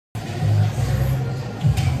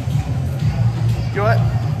You alright?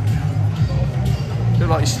 Look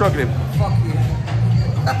like you're struggling. Fuck you.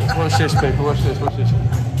 Watch this, people. Watch this. Watch this.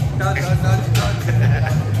 No.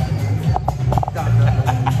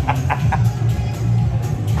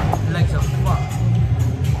 Legs are fucked.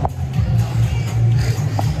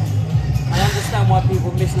 I understand why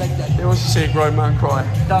people miss leg day. He wants to see a grown man cry.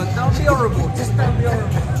 Don't be horrible. Just don't be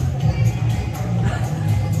horrible.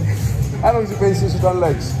 How long has it been since you've done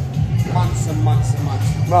legs? Months and months and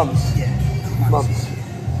months. Months? Yeah. Months.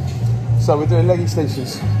 So we're doing leg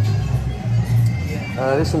extensions.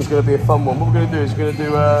 This one's going to be a fun one. What we're going to do is we're going to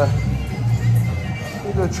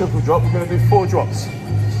do a triple drop. We're going to do 4 drops.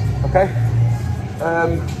 Okay?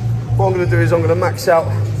 What I'm going to do is I'm going to max out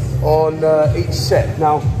on each set.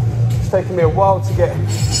 Now, it's taken me a while to get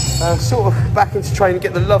sort of back into training,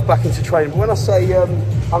 get the love back into training. But when I say I'm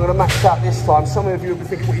going to max out this time, some of you will be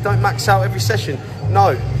thinking, well, you don't max out every session.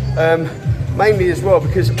 No. Mainly as well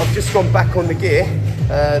because I've just gone back on the gear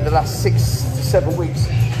the last 6 to 7 weeks.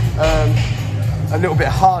 A little bit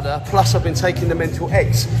harder, plus I've been taking the mental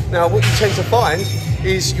X. Now what you tend to find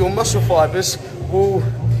is your muscle fibres will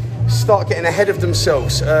start getting ahead of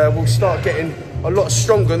themselves, will start getting a lot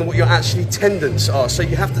stronger than what your actually tendons are. So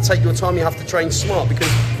you have to take your time, you have to train smart, because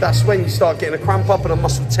that's when you start getting a cramp up and a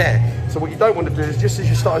muscle tear. So what you don't want to do is, just as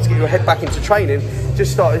you're starting to get your head back into training,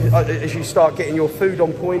 just start as you start getting your food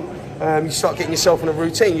on point, you start getting yourself in a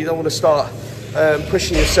routine. You don't want to start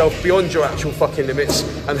pushing yourself beyond your actual fucking limits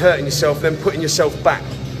and hurting yourself, then putting yourself back.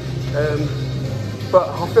 But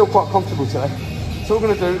I feel quite comfortable today. So what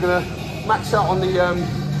we're going to do, we're going to max out on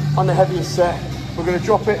the heaviest set. We're going to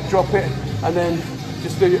drop it, and then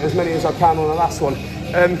just do as many as I can on the last one.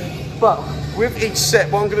 But with each set,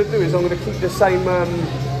 what I'm going to do is I'm going to keep the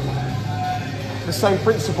same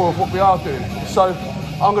principle of what we are doing. So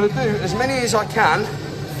I'm going to do as many as I can,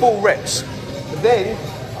 full reps. Then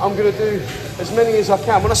I'm going to do as many as I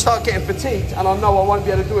can. When I start getting fatigued and I know I won't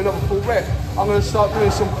be able to do another full rep, I'm going to start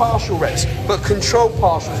doing some partial reps, but controlled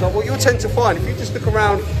partials. Now what you'll tend to find, if you just look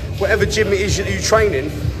around whatever gym it is that you train in,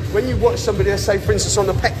 when you watch somebody, let's say for instance on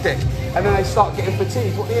the pec deck, and then they start getting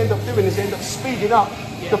fatigued, what they end up doing is they end up speeding up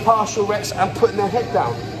the partial reps and putting their head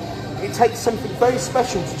down. It takes something very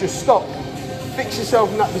special to just stop, fix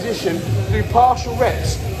yourself in that position, do partial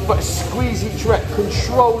reps, but squeeze each rep,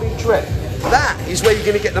 control each rep. That is where you're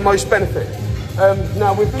going to get the most benefit.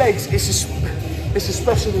 Now with legs, it's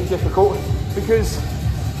especially difficult because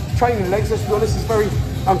training legs, let's be honest, is very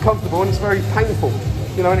uncomfortable and it's very painful,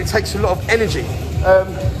 you know, and it takes a lot of energy.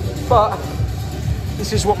 But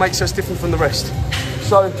this is what makes us different from the rest.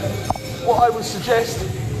 So what I would suggest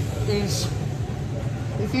is,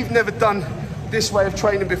 if you've never done this way of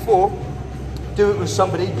training before, do it with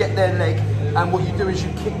somebody, get their leg, and what you do is you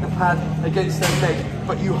kick the pad against their leg,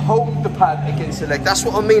 but you hold the pad against the leg. That's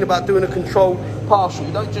what I mean about doing a controlled partial.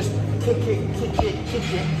 You don't just kick it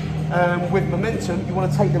with momentum. You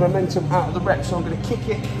want to take the momentum out of the rep. So I'm going to kick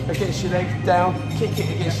it against your leg, down, kick it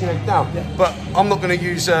against your leg, down. Yeah. But I'm not going to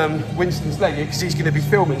use Winston's leg here because he's going to be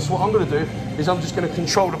filming. So what I'm going to do is I'm just going to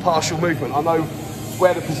control the partial movement. I know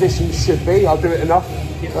where the positions should be. I'll do it enough.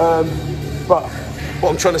 Yeah. But what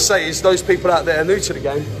I'm trying to say is those people out there are new to the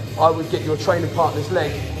game, I would get your training partner's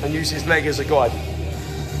leg and use his leg as a guide.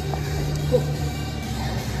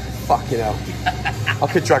 Fucking hell. I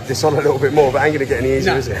could drag this on a little bit more, but it ain't going to get any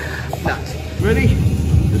easier, is it? No. Ready?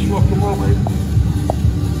 Let's rock and roll, mate.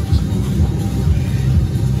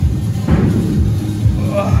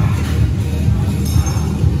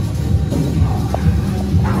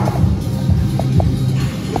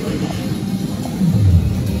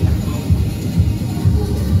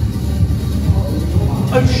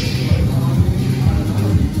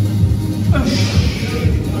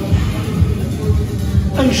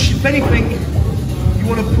 If anything, you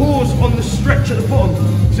want to pause on the stretch at the bottom.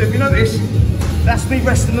 So if you notice, that's me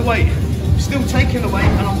resting the weight. Still taking the weight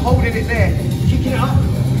and I'm holding it there. Kicking it up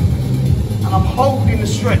and I'm holding the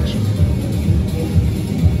stretch.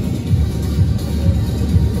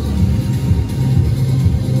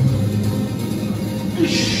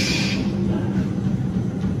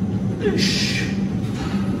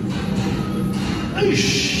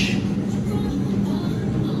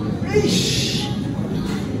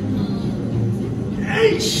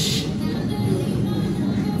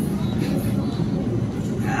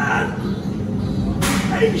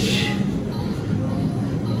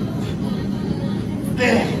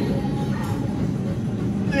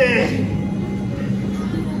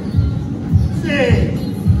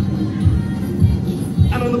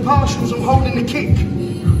 And on the partials, I'm holding the kick.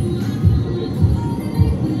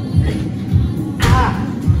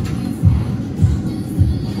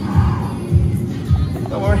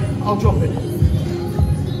 Don't worry, I'll drop it.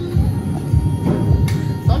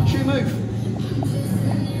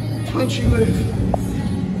 Don't you move.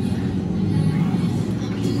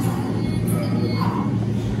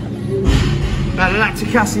 Now the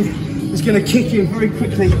lactic acid is going to kick in very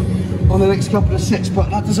quickly on the next couple of sets, but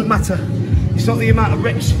that doesn't matter. It's not the amount of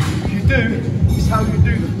reps you do, it's how you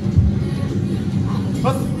do them.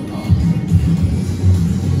 Up.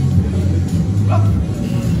 Up.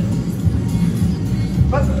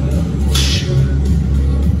 Up.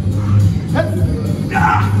 Up.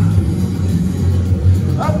 Ah.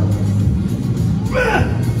 Up.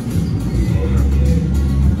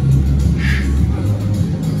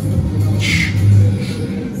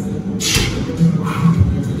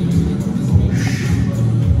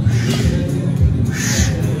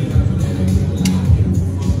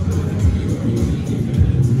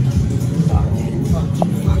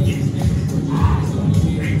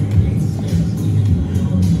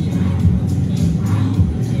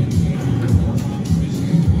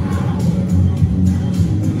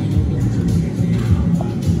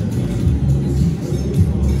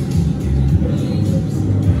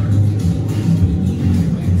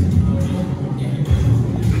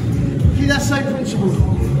 Same principle,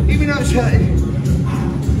 even though it's hurting,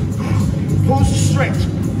 pause the stretch,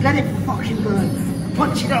 let it fucking burn,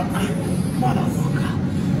 punch it up, motherfucker.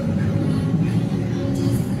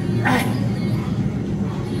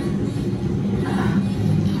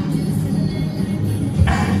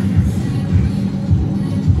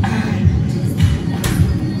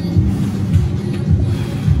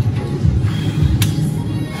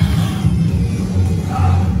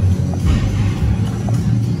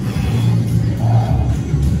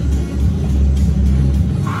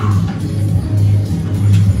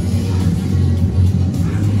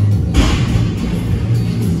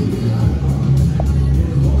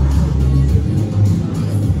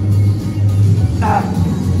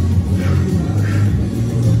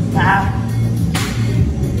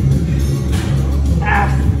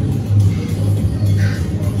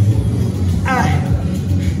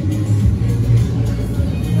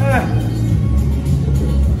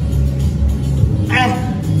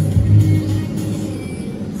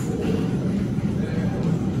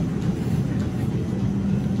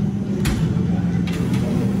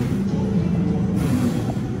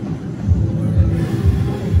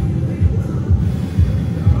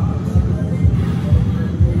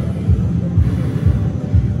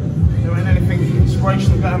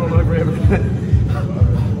 Going on over here.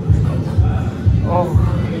 Oh.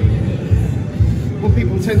 What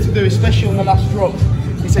people tend to do, especially on the last drop,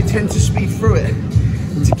 is they tend to speed through it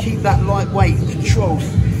and to keep that light weight controlled,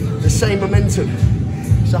 the same momentum.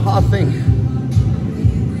 It's a hard thing.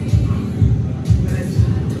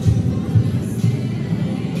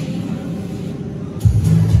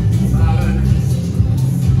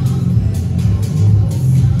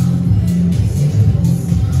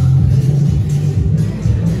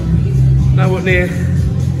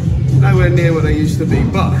 Nowhere near what I used to be,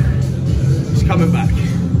 but it's coming back.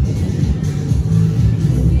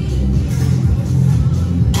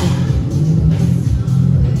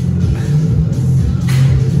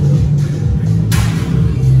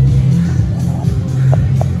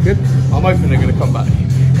 Good. I'm hoping they're going to come back.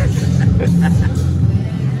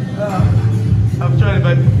 I'm trying,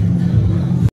 baby.